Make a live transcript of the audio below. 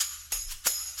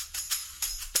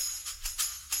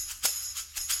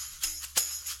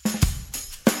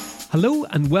Hello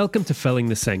and welcome to Filling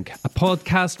the Sink, a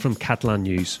podcast from Catalan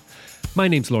News. My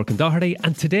name's Lorcan Doherty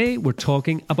and today we're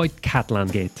talking about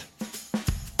Catalangate.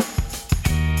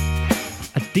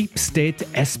 A deep state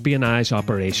espionage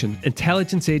operation,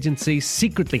 intelligence agencies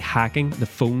secretly hacking the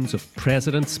phones of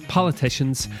presidents,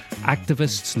 politicians,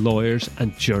 activists, lawyers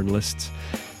and journalists.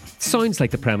 Sounds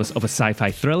like the premise of a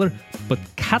sci-fi thriller, but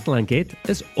Catalangate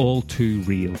is all too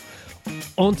real.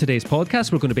 On today's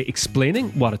podcast, we're going to be explaining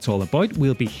what it's all about.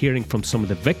 We'll be hearing from some of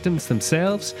the victims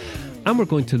themselves, and we're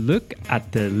going to look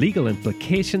at the legal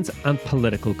implications and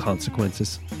political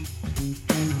consequences.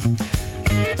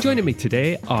 Joining me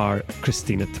today are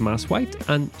Christina Tomas-White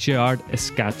and Gerard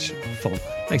Escach-Font.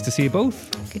 Nice to see you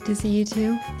both. Good to see you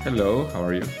too. Hello, how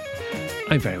are you?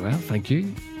 I'm very well, thank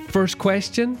you. First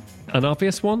question, an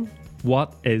obvious one.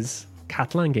 What is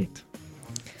Catalangate?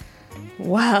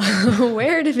 Well,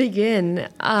 where to begin?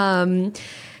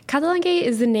 Catalangate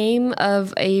is the name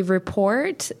of a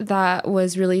report that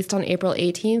was released on April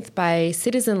 18th by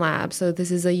Citizen Lab. So this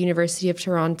is a University of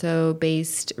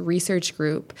Toronto-based research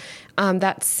group.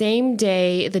 That same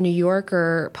day, The New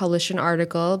Yorker published an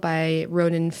article by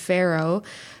Ronan Farrow.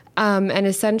 And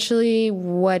essentially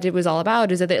what it was all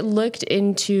about is that it looked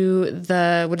into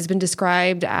what has been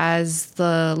described as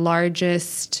the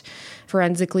largest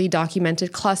forensically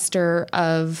documented cluster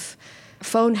of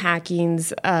phone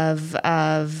hackings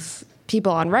of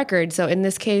people on record. So in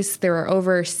this case, there were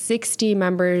over 60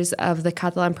 members of the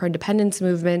Catalan pro-independence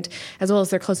movement, as well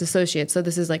as their close associates. So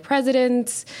this is like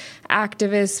presidents,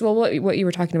 activists, well, what you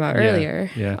were talking about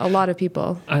earlier. Yeah. A lot of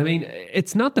people. I mean,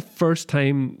 it's not the first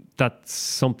time that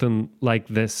something like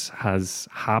this has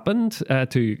happened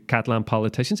to Catalan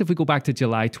politicians. If we go back to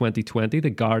July 2020, The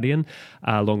Guardian,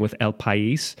 along with El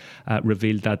País,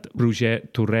 revealed that Roger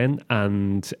Torrent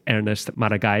and Ernest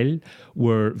Maragall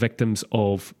were victims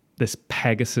of this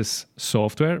Pegasus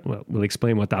software. Well, we'll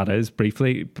explain what that is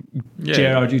briefly. Yeah.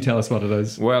 Gerard, you tell us what it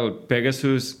is. Well,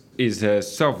 Pegasus is a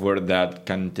software that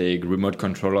can take remote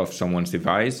control of someone's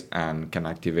device and can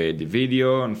activate the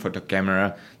video and photo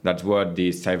camera. That's what the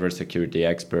cybersecurity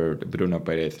expert Bruno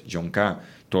Pérez Junca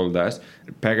told us.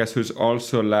 Pegasus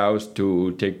also allows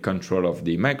to take control of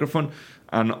the microphone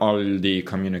and all the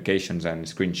communications and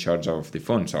screenshots of the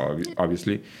phone. So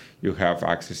obviously you have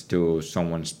access to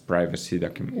someone's privacy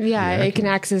document. Yeah, it can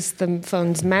access the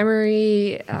phone's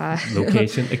memory.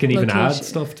 Location. It can even add location.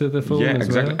 stuff to the phone as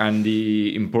exactly. well. And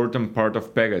the important part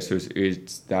of Pegasus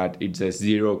is that it's a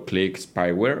zero-click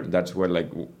spyware. That's what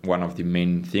one of the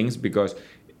main things, because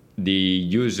the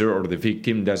user or the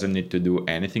victim doesn't need to do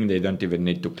anything. They don't even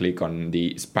need to click on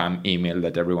the spam email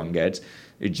that everyone gets.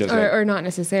 It's just or not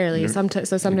necessarily.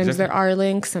 Sometimes Exactly. there are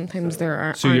links. Sometimes there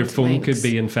aren't. So your phone links. could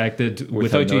be infected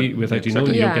without you knowing.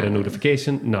 Exactly. You don't get a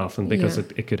notification, nothing, because Yeah.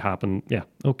 it could happen. Yeah,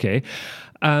 okay.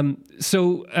 I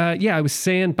was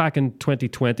saying back in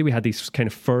 2020, we had these kind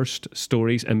of first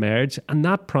stories emerge, and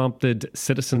that prompted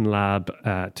Citizen Lab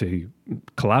to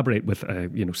collaborate with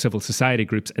civil society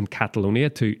groups in Catalonia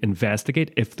to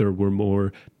investigate if there were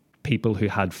more people who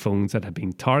had phones that had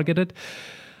been targeted.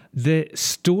 The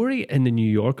story in The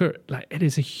New Yorker, it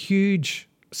is a huge,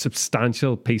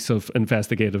 substantial piece of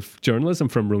investigative journalism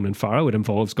from Ronan Farrow. It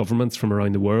involves governments from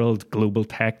around the world, global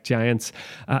tech giants.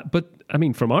 But, I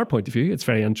mean, from our point of view, it's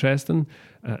very interesting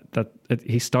that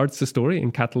he starts the story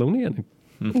in Catalonia.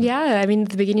 Yeah, I mean, at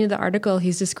the beginning of the article,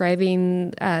 he's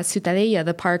describing Ciutadella,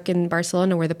 the park in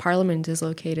Barcelona where the parliament is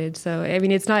located. So, I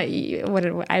mean, it's not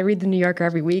I read the New Yorker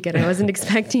every week, and I wasn't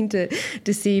expecting to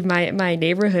see my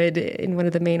neighborhood in one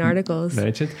of the main articles.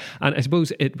 Mentioned. And I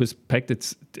suppose it was picked,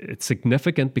 it's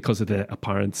significant because of the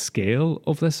apparent scale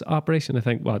of this operation. I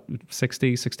think,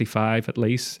 60, 65 at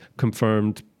least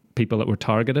confirmed people that were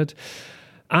targeted.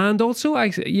 And also,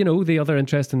 the other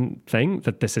interesting thing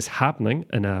that this is happening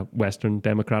in a Western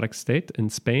democratic state in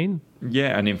Spain.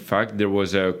 Yeah, and in fact, there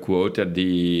was a quote at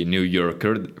the New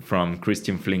Yorker from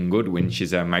Christine Flynn Goodwin.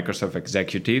 She's a Microsoft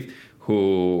executive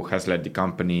who has led the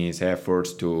company's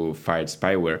efforts to fight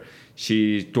spyware.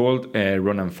 She told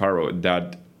Ronan Farrow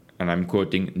that, and I'm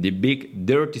quoting, "The big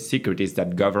dirty secret is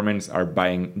that governments are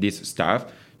buying this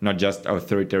stuff, not just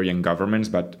authoritarian governments,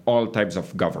 but all types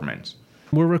of governments."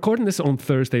 We're recording this on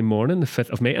Thursday morning, the 5th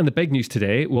of May, and the big news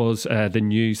today was the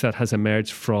news that has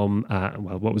emerged from,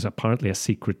 what was apparently a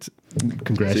secret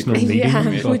congressional meeting. Yeah,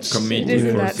 Committee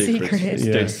isn't for that Secrets.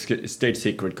 secret? State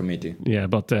Secret Committee. Yeah,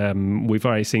 but we've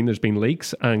already seen there's been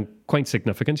leaks, and quite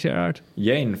significant, Gerard.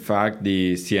 Yeah, in fact,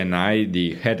 the CNI,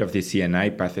 the head of the CNI,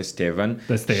 Paz Esteban.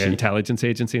 That's the intelligence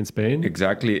agency in Spain.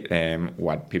 Exactly.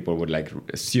 What people would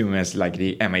assume as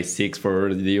the MI6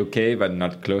 for the UK, but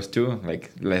not close to,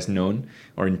 less known.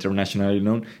 or internationally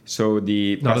known. So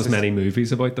not as many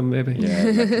movies about them, maybe.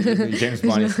 Yeah, James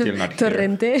Bond is still not here.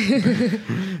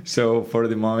 Torrente. So for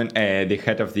the moment, the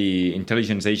head of the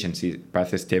intelligence agency,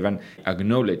 Paz Esteban,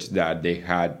 acknowledged that they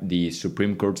had the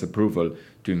Supreme Court's approval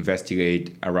to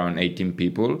investigate around 18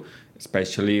 people,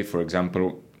 especially, for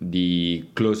example, the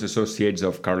close associates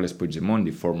of Carles Puigdemont,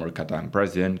 the former Catalan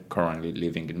president, currently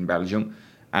living in Belgium,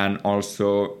 and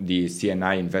also the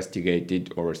CNI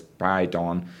investigated or spied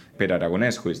on Pere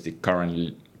Aragonès, who is the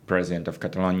current president of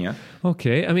Catalonia.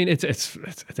 Okay, I mean it's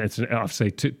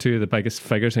obviously two of the biggest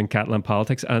figures in Catalan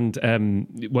politics, and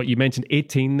what you mentioned,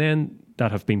 18 then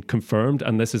that have been confirmed,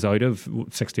 and this is out of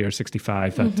 60 or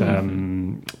 65 that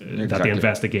that the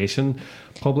investigation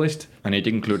published. And it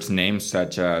includes names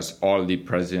such as all the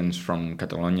presidents from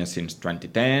Catalonia since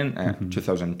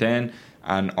 2010,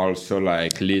 and also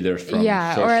like leaders from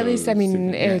or at least, I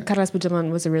mean, Carles Puigdemont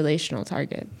was a relational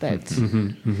target. But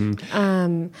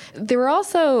there were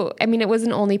also, I mean, it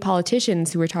wasn't only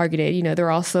politicians who were targeted. You know, there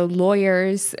were also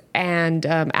lawyers and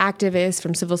activists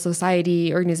from civil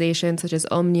society organizations such as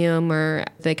Òmnium or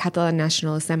the Catalan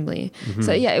National Assembly.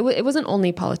 So yeah, it wasn't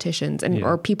only politicians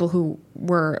or people who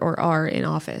were or are in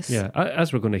office. Yeah,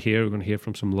 as we're going to hear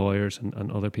from some lawyers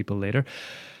and other people later.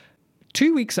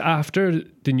 2 weeks after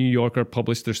the New Yorker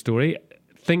published their story,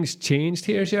 things changed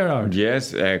here, Gerard.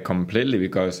 Yes, completely,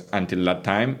 because until that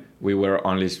time, we were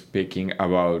only speaking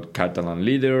about Catalan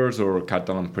leaders or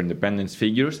Catalan pro-independence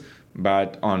figures.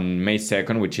 But on May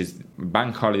 2nd, which is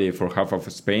bank holiday for half of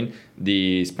Spain,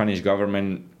 the Spanish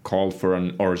government called for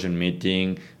an urgent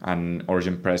meeting, an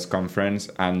urgent press conference,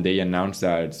 and they announced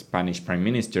that Spanish Prime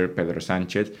Minister Pedro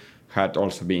Sánchez had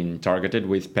also been targeted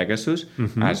with Pegasus,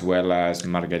 as well as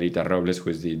Margarita Robles, who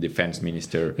is the defense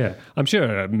minister. Yeah, I'm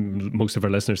sure most of our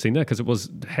listeners seen that because it was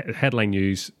headline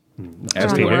news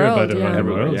everywhere, around the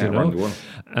world. Around the world.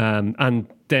 And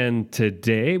then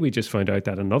today we just found out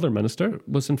that another minister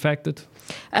was infected.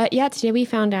 Today we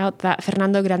found out that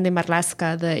Fernando Grande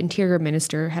Marlaska, the interior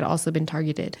minister, had also been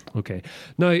targeted. Okay.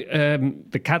 Now,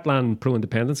 the Catalan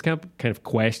pro-independence camp kind of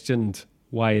questioned,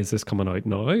 why is this coming out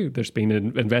now? There's been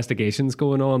investigations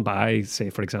going on by, say,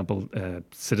 for example,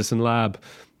 Citizen Lab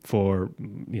for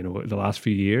the last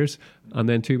few years, and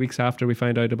then 2 weeks after we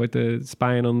find out about the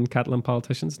spying on Catalan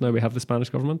politicians, now we have the Spanish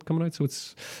government coming out. So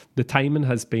the timing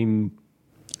has been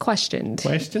questioned.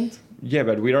 Yeah,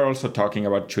 but we are also talking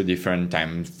about two different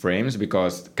time frames,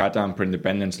 because Catalan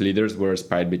pro-independence leaders were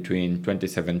spied between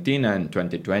 2017 and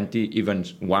 2020. Even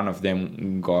one of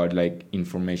them got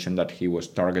information that he was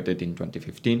targeted in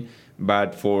 2015.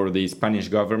 But for the Spanish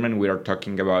government, we are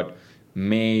talking about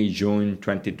May, June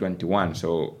 2021,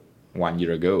 so 1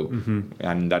 year ago.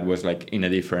 And that was in a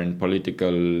different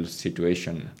political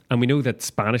situation. And we know that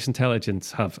Spanish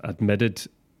intelligence have admitted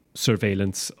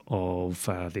surveillance of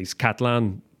these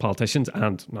Catalan politicians,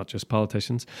 and not just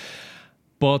politicians,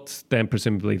 but then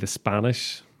presumably the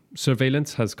Spanish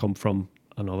surveillance has come from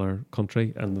another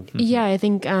country. And yeah, I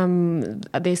think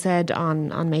they said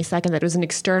on May 2nd that it was an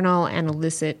external and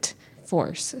illicit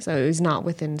force, so it was not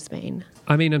within Spain.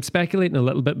 I mean, I'm speculating a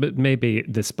little bit, but maybe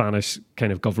the Spanish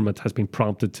kind of government has been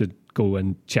prompted to go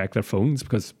and check their phones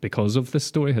because of this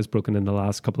story has broken in the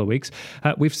last couple of weeks.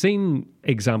 We've seen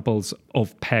examples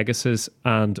of Pegasus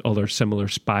and other similar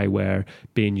spyware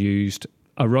being used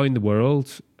around the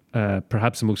world.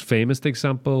 Perhaps the most famous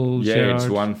example, Gerard? It's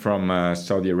one from a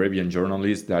Saudi Arabian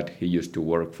journalist that he used to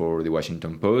work for the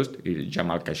Washington Post,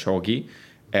 Jamal Khashoggi.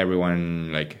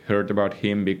 Everyone heard about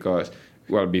him because,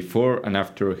 before and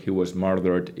after he was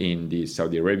murdered in the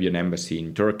Saudi Arabian embassy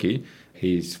in Turkey,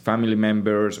 his family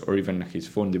members or even his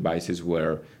phone devices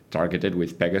were targeted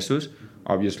with Pegasus.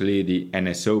 Obviously, the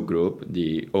NSO group,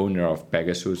 the owner of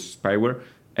Pegasus spyware,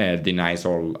 denies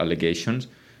all allegations.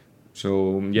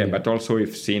 So, but also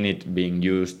we've seen it being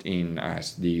used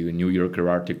as the New Yorker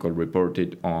article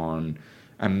reported, on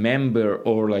a member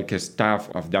or a staff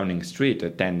of Downing Street,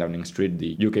 at 10 Downing Street,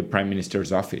 the UK Prime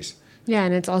Minister's office. Yeah,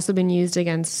 and it's also been used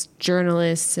against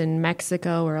journalists in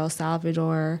Mexico or El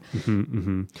Salvador.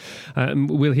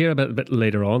 We'll hear a bit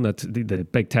later on that the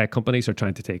big tech companies are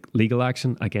trying to take legal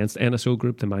action against NSO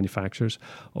Group, the manufacturers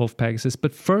of Pegasus.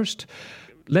 But first,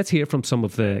 let's hear from some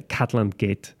of the Catalan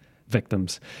Gate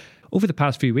victims. Over the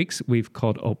past few weeks, we've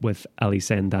caught up with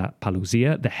Elisenda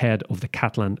Paluzie, the head of the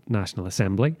Catalan National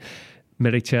Assembly,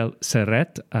 Meritxell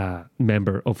Serret, a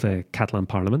member of the Catalan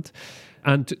Parliament,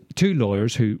 and two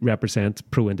lawyers who represent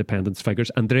pro-independence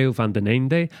figures, Andreu van den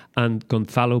Einde and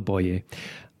Gonzalo Boye.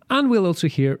 And we'll also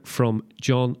hear from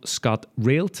John Scott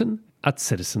Railton at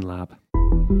Citizen Lab.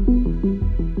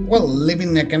 Well,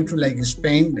 living in a country like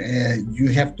Spain, you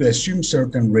have to assume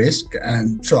certain risk.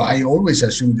 And so I always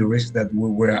assumed the risk that we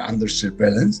were under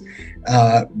surveillance.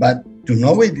 But to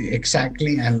know it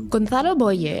exactly and... Gonzalo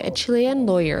Boye, a Chilean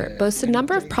lawyer, boasts a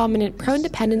number of prominent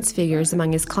pro-independence figures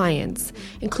among his clients,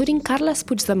 including Carles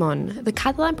Puigdemont, the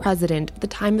Catalan president at the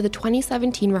time of the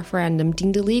 2017 referendum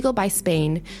deemed illegal by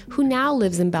Spain, who now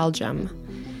lives in Belgium.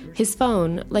 His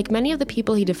phone, like many of the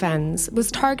people he defends,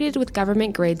 was targeted with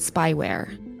government-grade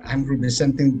spyware. I'm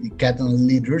representing the Catalan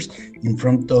leaders in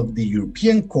front of the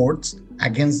European courts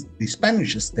against the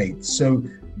Spanish state. So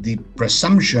the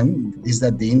presumption is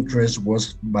that the interest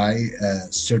was by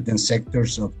certain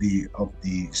sectors of the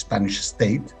Spanish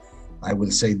state, I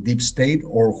will say deep state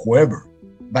or whoever.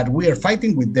 But we are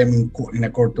fighting with them in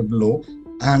a court of law,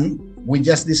 and we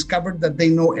just discovered that they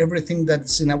know everything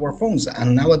that's in our phones.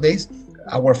 And nowadays,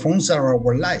 our phones are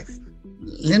our life.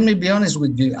 Let me be honest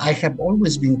with you, I have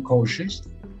always been cautious,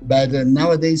 but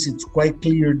nowadays it's quite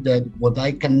clear that what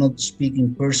I cannot speak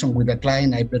in person with a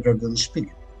client, I better don't speak,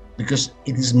 because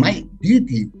it is my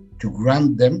duty to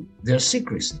grant them their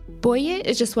secrecy. Boye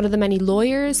is just one of the many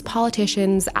lawyers,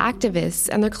 politicians, activists,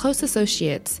 and their close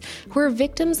associates who are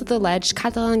victims of the alleged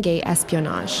Catalan gay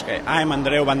espionage. Okay, I'm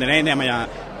Andreu Vanderende. I'm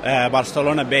a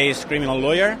Barcelona-based criminal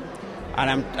lawyer,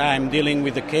 and I'm dealing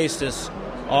with the cases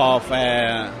of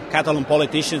Catalan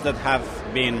politicians that have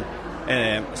been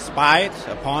spied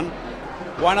upon.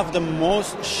 One of the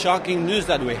most shocking news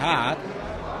that we had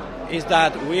is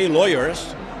that we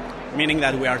lawyers, meaning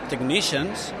that we are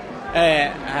technicians,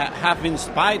 have been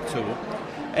spied too.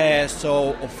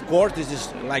 So, of course, this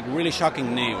is like really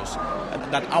shocking news,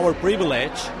 that our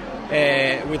privilege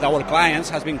with our clients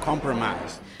has been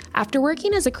compromised. After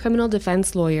working as a criminal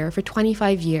defense lawyer for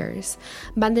 25 years,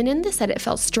 Vanderende said it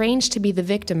felt strange to be the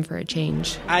victim for a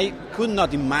change. I could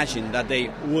not imagine that they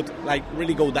would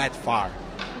really go that far.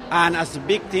 And as a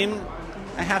victim,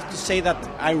 I have to say that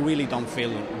I really don't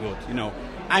feel good,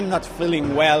 I'm not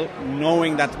feeling well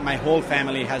knowing that my whole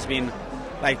family has been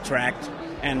tracked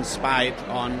and spied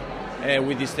on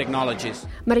with these technologies.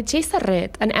 Meritxell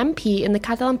Serret, an MP in the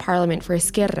Catalan parliament for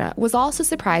Esquerra, was also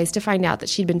surprised to find out that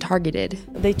she'd been targeted.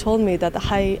 They told me that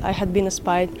I had been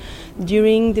spied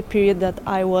during the period that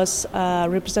I was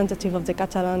representative of the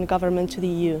Catalan government to the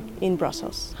EU in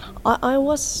Brussels. I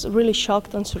was really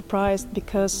shocked and surprised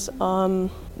because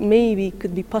maybe it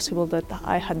could be possible that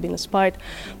I had been spied,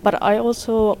 but I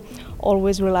also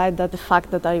always relied that the fact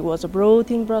that I was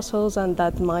abroad in Brussels and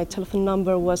that my telephone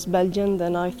number was Belgian,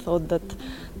 then I thought that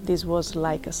this was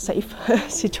like a safe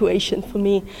situation for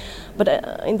me. But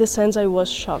in the sense, I was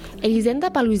shocked.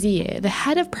 Elisenda Paluzie, the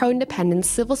head of pro-independence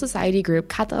civil society group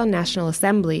Catalan National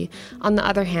Assembly, on the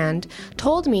other hand,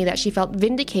 told me that she felt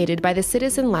vindicated by the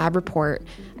Citizen Lab report,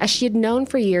 as she had known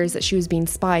for years that she was being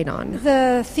spied on.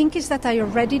 The thing is that I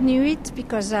already knew it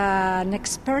because an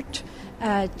expert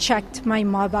checked my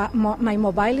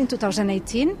mobile in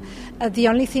 2018. The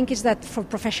only thing is that for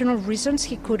professional reasons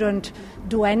he couldn't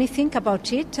do anything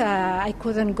about it. I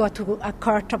couldn't go to a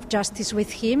court of justice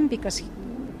with him because he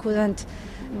couldn't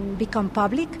become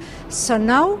public. So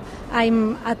now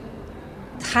I'm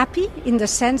happy in the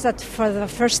sense that for the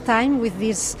first time with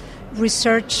this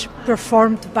research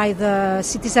performed by the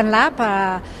Citizen Lab,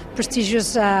 a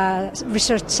prestigious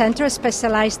research center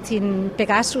specialized in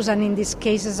Pegasus and in these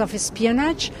cases of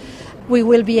espionage, we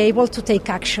will be able to take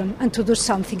action and to do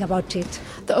something about it.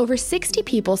 The over 60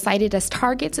 people cited as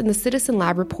targets in the Citizen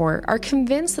Lab report are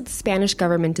convinced that the Spanish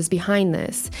government is behind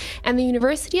this, and the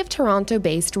University of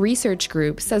Toronto-based research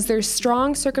group says there's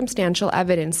strong circumstantial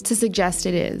evidence to suggest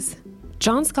it is.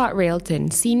 John Scott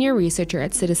Railton, senior researcher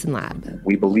at Citizen Lab.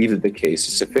 We believe that the case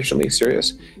is sufficiently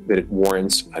serious that it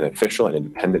warrants an official and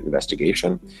independent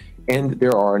investigation, and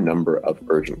there are a number of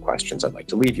urgent questions I'd like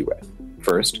to leave you with.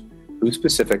 First, who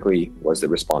specifically was the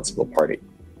responsible party?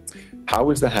 How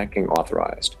was the hacking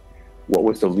authorized? What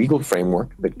was the legal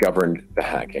framework that governed the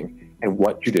hacking, and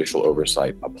what judicial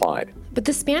oversight applied? But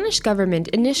the Spanish government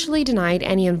initially denied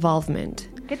any involvement.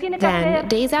 Then,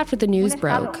 days after the news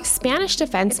broke, Spanish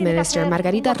Defense Minister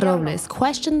Margarita Robles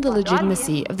questioned the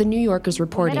legitimacy of the New Yorker's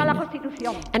reporting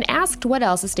and asked what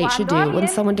else a state should do when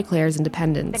someone declares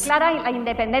independence.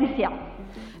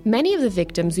 Many of the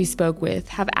victims we spoke with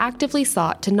have actively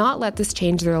sought to not let this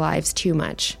change their lives too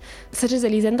much, such as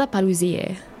Elisenda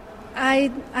Paluzie.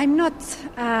 I'm not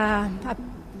a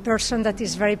person that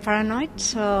is very paranoid,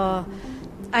 so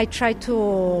I try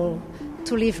to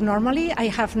live normally. I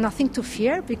have nothing to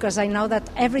fear because I know that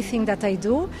everything that I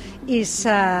do is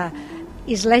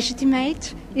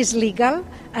legitimate, is legal,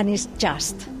 and is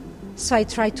just. So I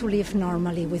try to live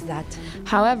normally with that.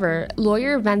 However,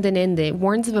 lawyer Van den Ende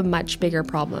warns of a much bigger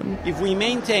problem. If we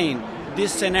maintain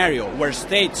this scenario where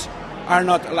states are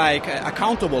not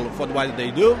accountable for what they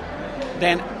do,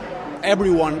 then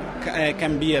everyone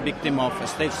can be a victim of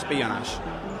state espionage.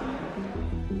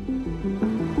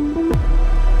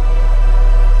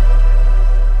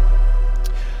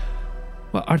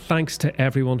 Well, our thanks to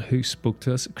everyone who spoke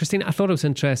to us. Christina, I thought it was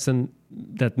interesting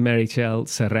that Meritxell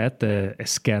Serret, the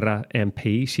Esquerra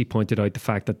MP, she pointed out the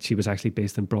fact that she was actually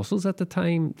based in Brussels at the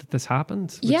time that this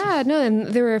happened. And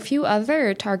there were a few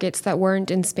other targets that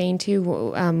weren't in Spain too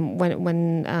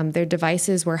when their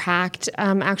devices were hacked.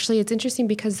 Actually, it's interesting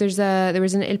because there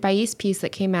was an El País piece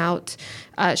that came out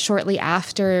shortly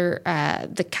after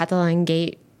the Catalan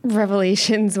Gate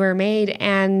revelations were made,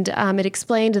 and it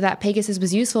explained that Pegasus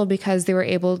was useful because they were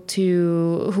able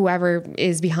to, whoever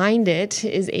is behind it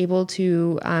is able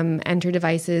to enter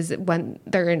devices when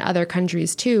they're in other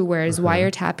countries too, whereas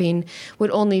wiretapping would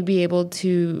only be able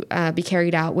to be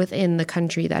carried out within the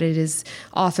country that it is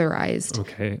authorized.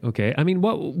 Okay. I mean,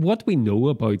 what we know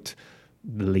about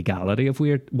the legality of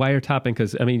wiretapping,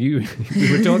 because I mean, you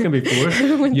were talking before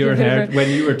when you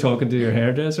were talking to your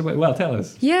hairdresser. Well, tell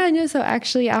us. So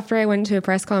actually, after I went to a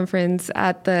press conference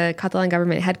at the Catalan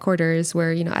government headquarters,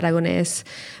 where Aragonés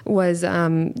was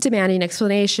demanding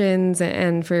explanations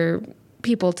and for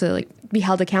people to be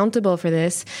held accountable for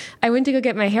this, I went to go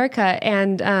get my haircut,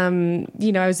 and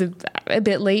I was a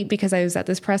bit late because I was at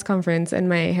this press conference, and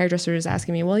my hairdresser was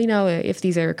asking me, well, if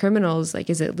these are criminals,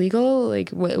 is it legal?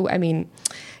 There's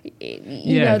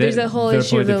a whole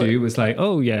issue. Their point of view was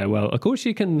of course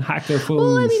you can hack their phones.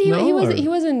 Well, I mean, he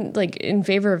wasn't in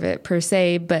favor of it per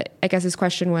se, but I guess his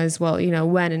question was,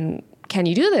 when and can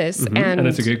you do this? Mm-hmm. And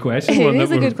it's a good question. It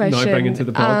is a good question. Now bringing to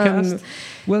the podcast.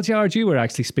 Well, George, you were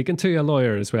actually speaking to a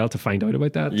lawyer as well to find out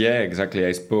about that. Yeah, exactly.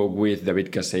 I spoke with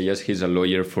David Casellas. He's a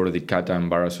lawyer for the Catalan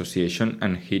Bar Association,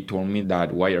 and he told me that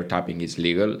wiretapping is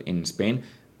legal in Spain,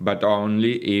 but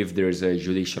only if there is a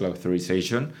judicial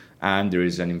authorization and there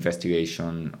is an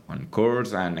investigation on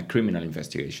courts and a criminal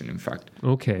investigation, in fact.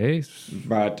 Okay.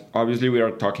 But obviously we are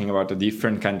talking about a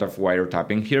different kind of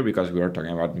wiretapping here because we are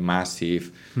talking about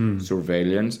massive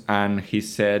surveillance. And he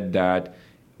said that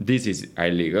this is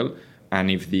illegal.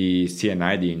 And if the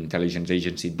CNI, the intelligence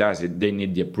agency, does it, they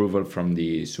need the approval from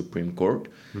the Supreme Court.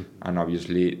 And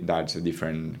obviously that's a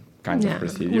different kind of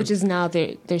procedure. Which is now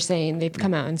they're saying they've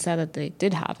come out and said that they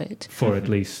did have it. For at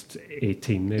least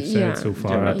 18, they've said so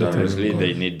far. Yeah, but obviously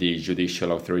they need the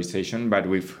judicial authorization. But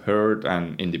we've heard,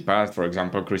 and in the past, for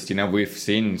example, Christina, we've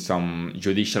seen some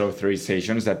judicial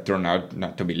authorizations that turn out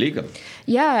not to be legal.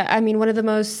 Yeah, I mean, one of the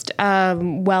most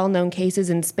well-known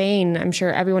cases in Spain, I'm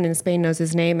sure everyone in Spain knows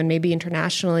his name, and maybe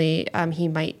internationally he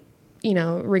might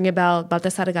ring a bell,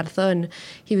 Baltasar Garzón.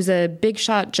 He was a big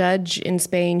shot judge in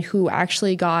Spain who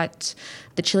actually got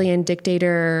the Chilean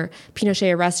dictator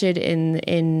Pinochet arrested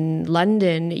in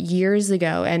London years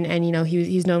ago. And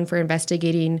he's known for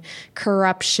investigating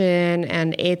corruption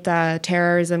and ETA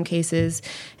terrorism cases.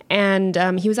 And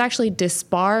he was actually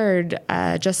disbarred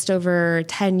just over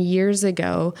 10 years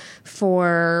ago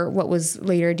for what was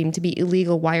later deemed to be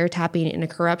illegal wiretapping in a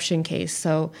corruption case.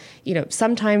 So,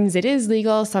 sometimes it is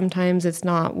legal, sometimes it's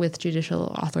not with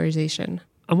judicial authorization.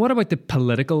 And what about the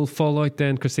political fallout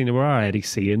then, Christina? We're already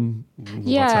seeing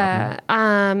what's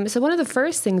happening. So one of the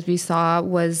first things we saw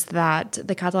was that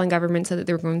the Catalan government said that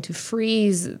they were going to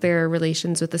freeze their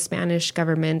relations with the Spanish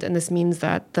government. And this means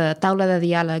that the Taula de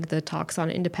Diàleg, the talks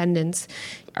on independence,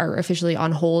 are officially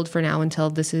on hold for now until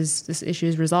this issue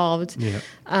is resolved. Yeah.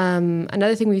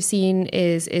 Another thing we've seen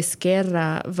is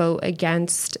Esquerra vote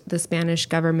against the Spanish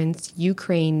government's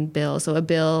Ukraine bill. So a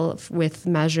bill with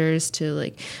measures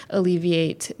to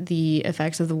alleviate the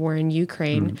effects of the war in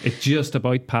Ukraine. It just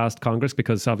about passed Congress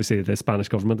because obviously the Spanish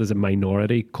government is a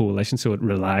minority coalition, so it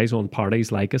relies on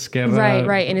parties like Esquerra.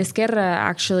 Right. And Esquerra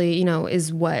actually,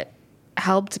 is what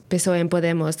helped PSOE and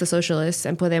Podemos, the socialists,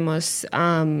 and Podemos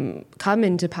come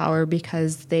into power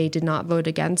because they did not vote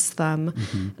against them.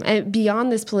 Mm-hmm. And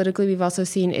beyond this politically, we've also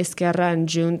seen Esquerra and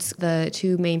Junts, the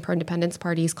two main pro-independence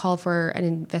parties, call for an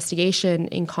investigation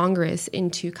in Congress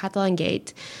into Catalan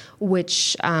Gate,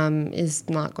 which is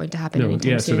not going to happen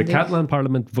anytime soon. So the Catalan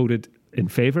parliament voted in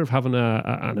favour of having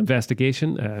an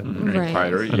investigation, an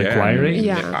inquiry.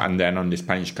 And then on the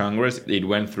Spanish Congress, it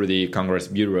went through the Congress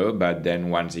Bureau, but then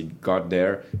once it got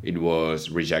there, it was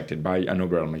rejected by an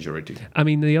overall majority. I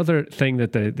mean, the other thing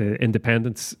that the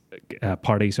independence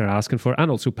parties are asking for, and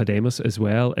also Podemos as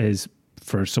well, is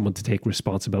for someone to take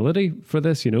responsibility for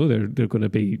this. You know, they're going to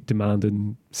be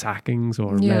demanding sackings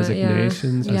or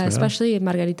resignations. Yeah, as well. especially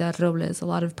Margarita Robles. A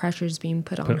lot of pressure is being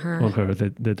put on her. On her,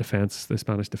 the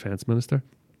Spanish defense minister.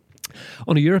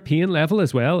 On a European level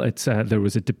as well, there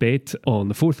was a debate on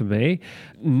the 4th of May,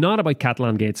 not about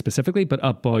Catalan Gate specifically, but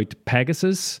about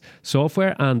Pegasus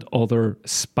software and other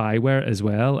spyware as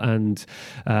well. And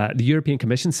the European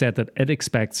Commission said that it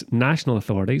expects national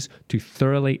authorities to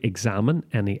thoroughly examine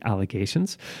any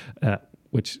allegations,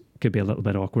 which could be a little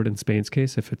bit awkward in Spain's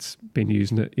case if it's been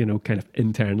using it, you know, kind of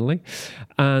internally.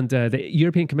 And the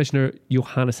European Commissioner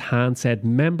Johannes Hahn said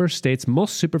member states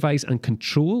must supervise and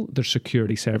control their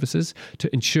security services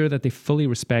to ensure that they fully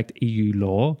respect EU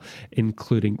law,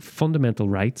 including fundamental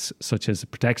rights such as the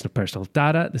protection of personal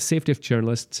data, the safety of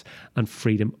journalists, and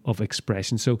freedom of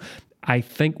expression. So I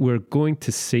think we're going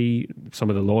to see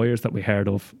some of the lawyers that we heard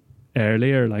of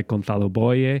earlier, like Gonzalo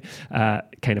Boye,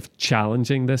 kind of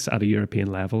challenging this at a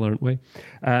European level, aren't we?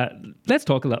 Let's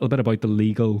talk a little bit about the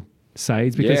legal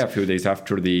sides. Because a few days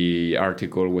after the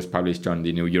article was published on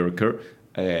the New Yorker,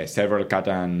 several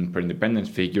Catalan pro-independence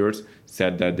figures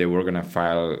said that they were going to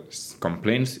file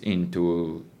complaints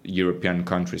into European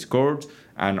countries' courts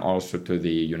and also to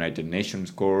the United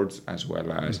Nations courts, as well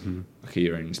as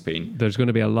here in Spain. There's going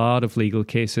to be a lot of legal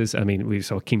cases. I mean, we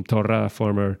saw Quim Torra,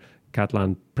 former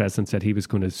Catalan president, said he was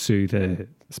going to sue the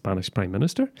Spanish Prime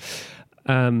Minister.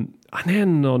 And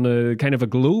then on a kind of a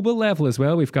global level as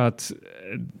well, we've got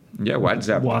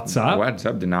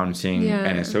WhatsApp denouncing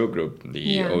NSO Group,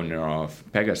 the owner of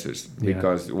Pegasus,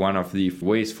 because one of the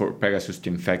ways for Pegasus to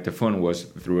infect a phone was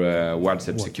through a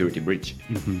WhatsApp security breach.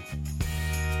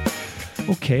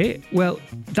 Okay, well,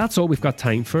 that's all we've got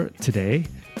time for today.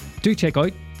 Do check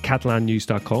out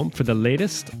catalannews.com for the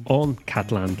latest on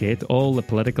Catalan Gate. All the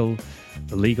political,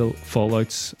 the legal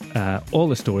fallouts, all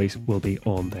the stories will be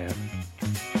on there.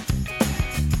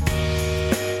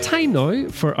 Time now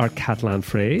for our Catalan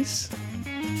phrase.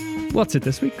 What's it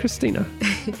this week, Christina?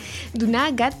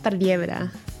 Donar gat per llebre.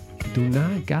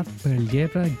 Donar gat per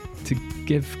llebre, to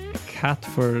give cat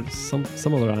for some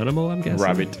other animal, I'm guessing.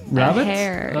 Rabbit. Rabbit? A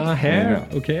hare. A hare,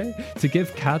 okay. To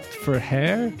give cat for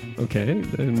hare, okay.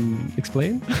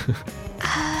 Explain.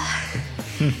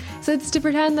 So it's to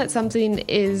pretend that something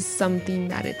is something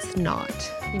that it's not.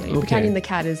 You know, you're pretending the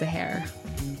cat is a hare.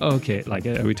 Okay, like,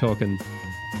 are we talking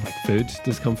like food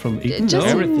does come from eating? Just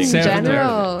everything. in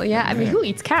general. Yeah, I mean, who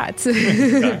eats cats?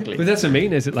 Exactly. But that's what I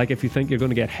mean. Is it like if you think you're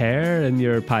going to get hare in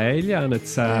your paella and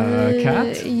it's a cat?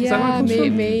 Is that where it Yeah, comes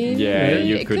from? maybe. Yeah,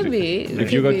 you it could. could be.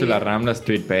 If you go to La Ramblas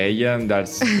to eat paella,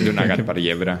 that's donar gat per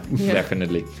llebre,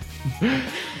 definitely.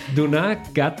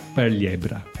 Donar gat per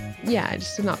llebre. Yeah,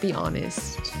 just to not be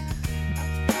honest.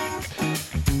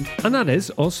 And that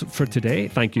is us for today.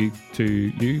 Thank you to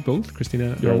you both,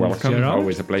 Christina. You're and welcome. Gerald.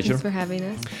 Always a pleasure. Thanks for having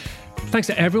us. Thanks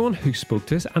to everyone who spoke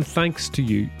to us, and thanks to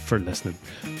you for listening.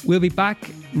 We'll be back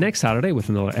next Saturday with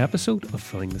another episode of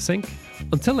Filling the Sink.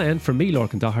 Until then, from me,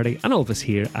 Lorcan Doherty, and all of us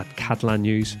here at Catalan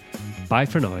News, bye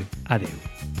for now. Adieu.